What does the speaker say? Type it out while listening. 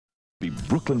Be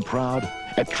Brooklyn proud?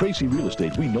 At Tracey Real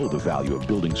Estate, we know the value of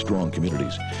building strong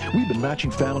communities. We've been matching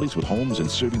families with homes and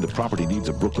serving the property needs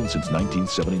of Brooklyn since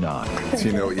 1979. Do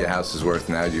you know what your house is worth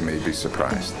now? You may be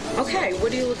surprised. Okay,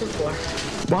 what are you looking for?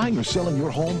 Buying or selling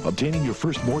your home, obtaining your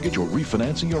first mortgage, or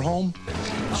refinancing your home?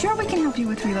 Sure, we can help you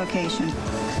with relocation.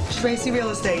 Tracey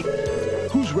Real Estate.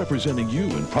 Who's representing you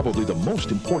in probably the most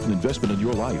important investment in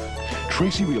your life?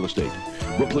 Tracey Real Estate.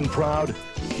 Brooklyn proud?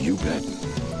 You bet.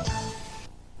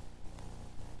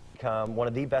 One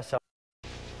of the best.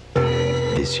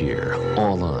 This year,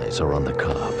 all eyes are on the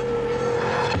Cup.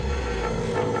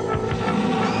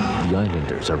 The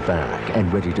Islanders are back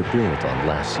and ready to build on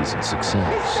last season's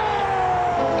success.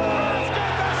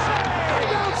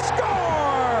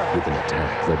 With an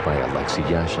attack led by Alexei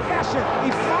Yashin.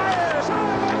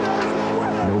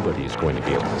 Nobody's going to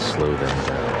be able to slow them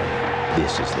down.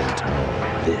 This is their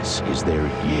time. This is their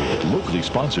year. Locally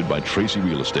sponsored by Tracey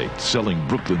Real Estate, selling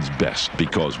Brooklyn's best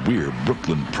because we're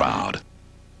Brooklyn proud.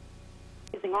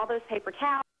 Using all those paper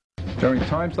towels. During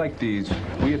times like these,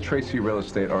 we at Tracey Real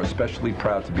Estate are especially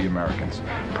proud to be Americans,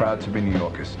 proud to be New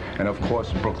Yorkers, and of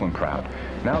course, Brooklyn proud.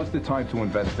 Now is the time to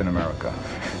invest in America.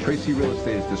 Tracey Real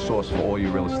Estate is the source for all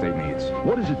your real estate needs.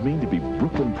 What does it mean to be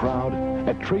Brooklyn proud?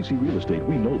 At Tracey Real Estate,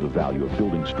 we know the value of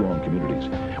building strong communities.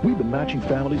 We've been matching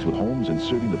families with homes and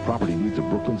serving the property needs of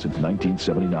Brooklyn since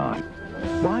 1979.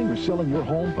 Buying or selling your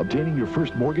home, obtaining your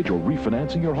first mortgage, or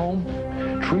refinancing your home?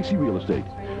 Tracey Real Estate.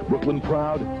 Brooklyn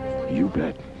proud? You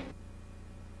bet.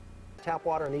 Tap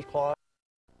water in these closets.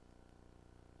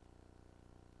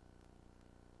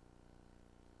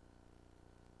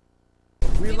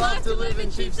 We love to live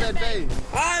in Sheepshead Bay.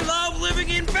 I love living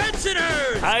in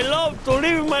Bensonhurst. I love to live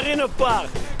in Marina Park.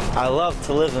 I love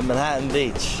to live in Manhattan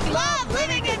Beach. Love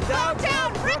living in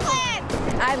downtown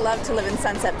Brooklyn. I love to live in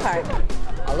Sunset Park.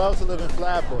 I love to live in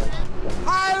Flatbush.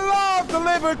 I love to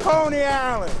live in Coney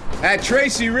Island. At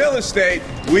Tracey Real Estate,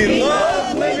 we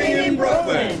love living in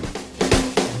Brooklyn.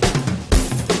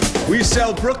 We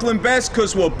sell Brooklyn best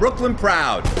because we're Brooklyn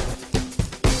proud.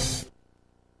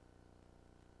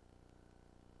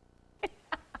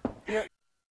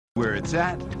 Where it's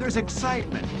at, there's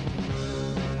excitement,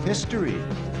 history,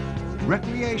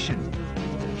 recreation,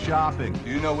 shopping. Do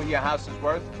you know what your house is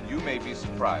worth? You may be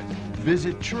surprised.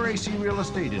 Visit Tracey Real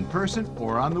Estate in person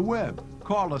or on the web.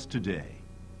 Call us today.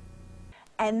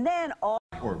 And then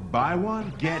or buy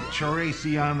one, get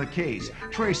Tracey on the case.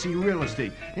 Tracey Real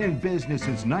Estate, in business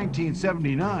since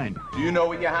 1979. Do you know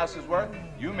what your house is worth?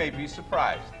 You may be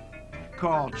surprised.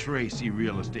 Call Tracey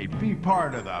Real Estate. Be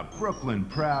part of the Brooklyn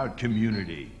proud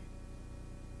community.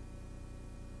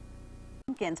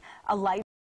 A life